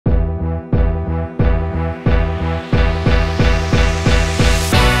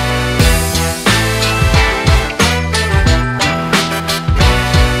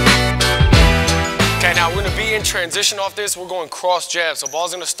transition off this, we're going cross jab. So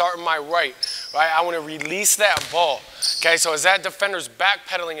ball's gonna start in my right? I wanna release that ball. Okay, so as that defender's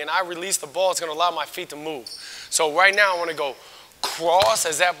backpedaling and I release the ball, it's gonna allow my feet to move. So right now I wanna go cross.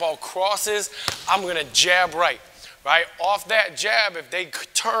 As that ball crosses, I'm gonna jab right? Off that jab, if they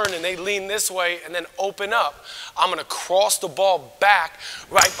turn and they lean this way and then open up, I'm gonna cross the ball back,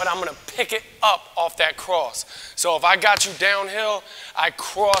 but I'm gonna pick it up off that cross. So if I got you downhill, I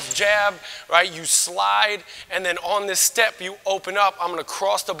cross jab, you slide, and then on this step you open up, I'm gonna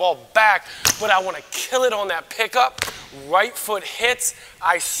cross the ball back, but I wanna kill it on that pickup. Right foot hits,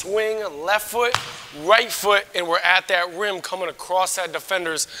 I swing left foot, right foot, and we're at that rim coming across that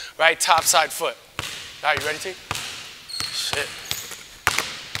defender's top side foot. All right, you ready, T? Shit.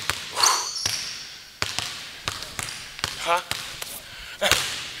 Huh?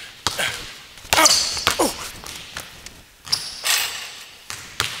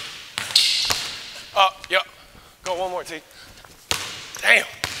 Yep. Go one more, T. Damn.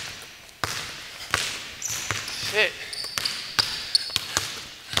 Shit.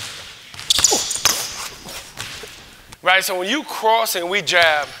 So when you cross and we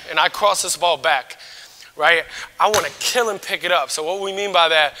jab, and I cross this ball back, I want to kill and pick it up. So what we mean by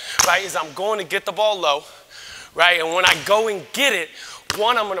that, is I'm going to get the ball low, and when I go and get it,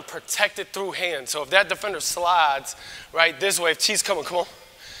 one, I'm going to protect it through hand. So if that defender slides, this way, if T's coming, come on,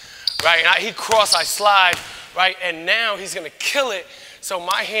 and he cross, I slide, and now he's going to kill it, so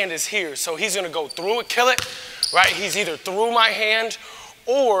my hand is here. So he's going to go through it, kill it, He's either through my hand,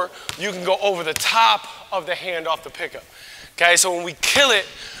 or you can go over the top of the hand off the pickup. Okay, so when we kill it,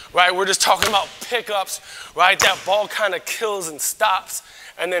 we're just talking about pickups, that ball kind of kills and stops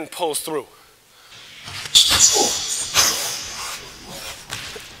and then pulls through.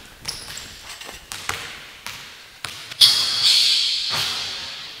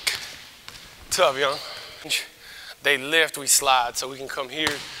 Tough, young. They lift, we slide, so we can come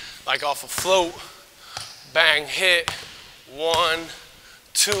here like off a float, bang, hit, 1,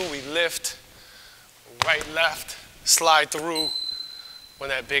 2, we lift, right, left, slide through when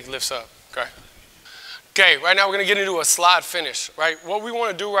that big lifts up, okay? Okay, right now we're gonna get into a slide finish, What we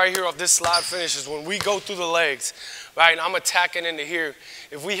wanna do right here off this slide finish is when we go through the legs, and I'm attacking into here,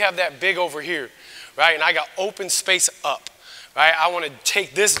 if we have that big over here, and I got open space up, I wanna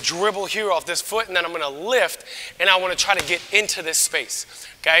take this dribble here off this foot and then I'm gonna lift and I wanna try to get into this space,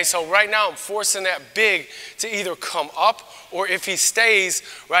 okay? So right now I'm forcing that big to either come up or if he stays,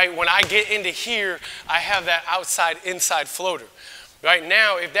 when I get into here, I have that outside-inside floater. Right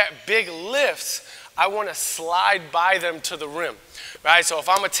now, if that big lifts, I want to slide by them to the rim. So if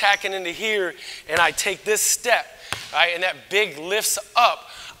I'm attacking into here and I take this step, and that big lifts up,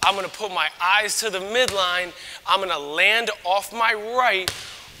 I'm going to put my eyes to the midline. I'm going to land off my right,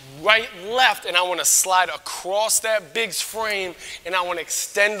 left, and I want to slide across that big's frame, and I want to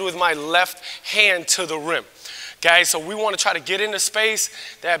extend with my left hand to the rim. Okay, so we want to try to get into space.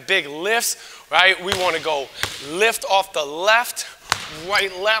 That big lifts, We want to go lift off the left,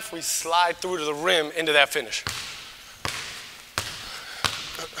 right, left. We slide through to the rim into that finish.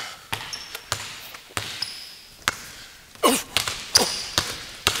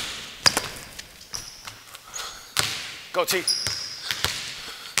 Go, T.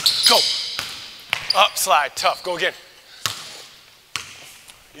 Go. Up, slide, tough. Go again.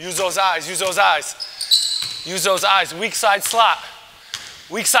 Use those eyes, use those eyes. Use those eyes. Weak side slot.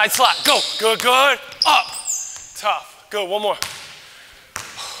 Weak side slot. Go. Good, good. Up. Tough. Good. One more.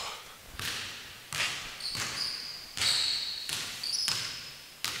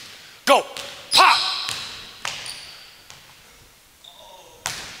 Go. Pop.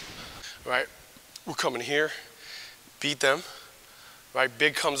 Right. We're coming here. Beat them. Right.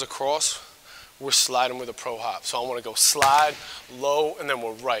 Big comes across. We're sliding with a pro hop. So I want to go slide, low, and then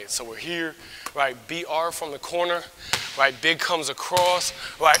we're right. So we're here, right, BR from the corner, right, big comes across,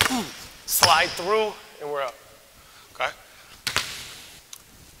 right, slide through, and we're up, okay?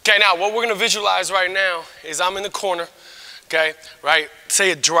 Okay, now what we're gonna visualize right now is I'm in the corner, okay, right? Say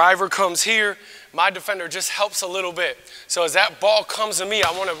a driver comes here, my defender just helps a little bit. So as that ball comes to me,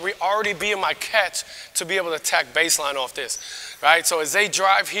 I want to already be in my catch to be able to attack baseline off this, right? So as they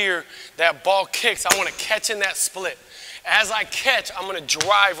drive here, that ball kicks, I want to catch in that split. As I catch, I'm going to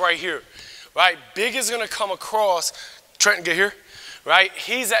drive right here, right? Big is going to come across. Trenton, get here, right?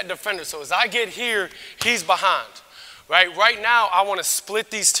 He's that defender. So as I get here, he's behind, right? Right now, I want to split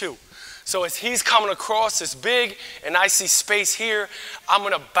these two. So as he's coming across this big and I see space here, I'm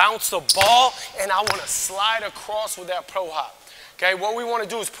going to bounce the ball and I want to slide across with that pro hop. Okay, what we want to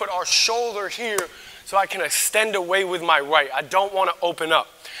do is put our shoulder here so I can extend away with my right. I don't want to open up.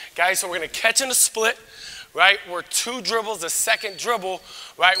 Okay, so we're going to catch in a split, right? We're 2 dribbles, the second dribble,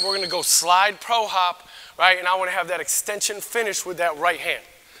 right? We're gonna go slide pro hop, right? And I wanna have that extension finish with that right hand.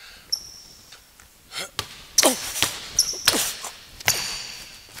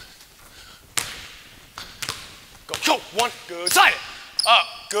 Go, 1, good, slide it, up,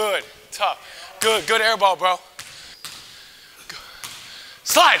 good, tough, good air ball, bro.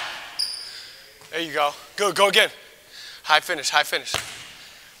 Slide, there you go, good, go again. High finish, high finish.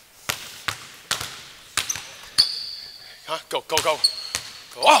 Huh? Go, go, go.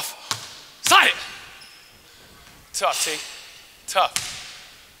 Go off. Slide it. Tough, T. Tough.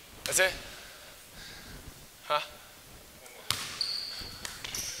 That's it? Huh?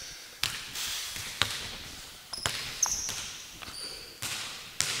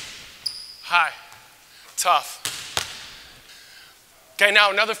 High. Tough. Okay,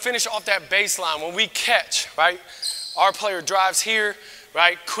 now another finish off that baseline. When we catch, right? Our player drives here,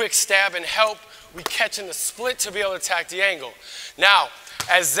 right? Quick stab and help. We catch in the split to be able to attack the angle. Now,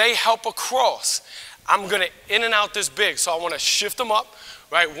 as they help across, I'm gonna in and out this big. So I wanna shift them up,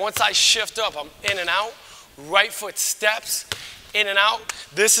 right? Once I shift up, I'm in and out. Right foot steps, in and out.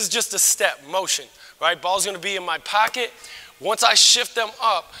 This is just a step motion, right? Ball's gonna be in my pocket. Once I shift them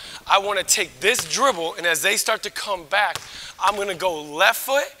up, I wanna take this dribble, and as they start to come back, I'm gonna go left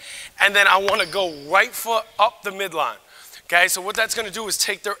foot, and then I wanna go right foot up the midline. Okay, so what that's gonna do is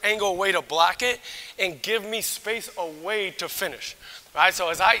take their angle away to block it and give me space away to finish, right? So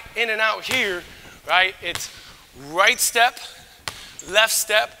as I in and out here, right, it's right step, left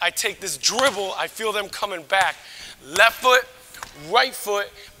step, I take this dribble, I feel them coming back, left foot, right foot,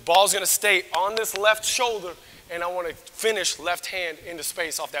 ball's gonna stay on this left shoulder, and I wanna finish left hand into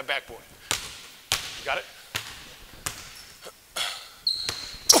space off that backboard. You got it?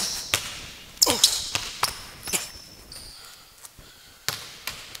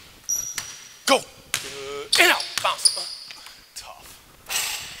 Go. Good. In, out. Bounce. Tough.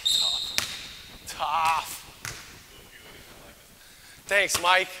 Tough. Tough. Thanks,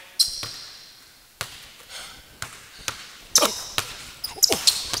 Mike.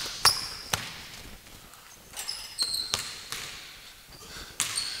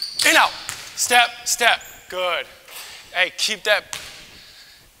 In, out. Step, step. Good. Hey, keep that,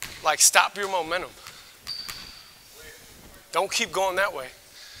 like, stop your momentum. Don't keep going that way.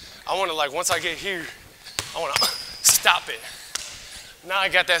 I want to, like, once I get here, I want to stop it. Now I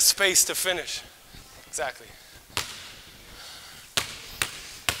got that space to finish. Exactly.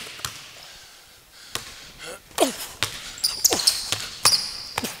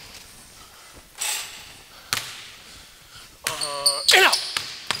 In, out.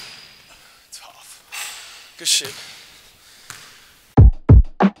 Tough. Good shit.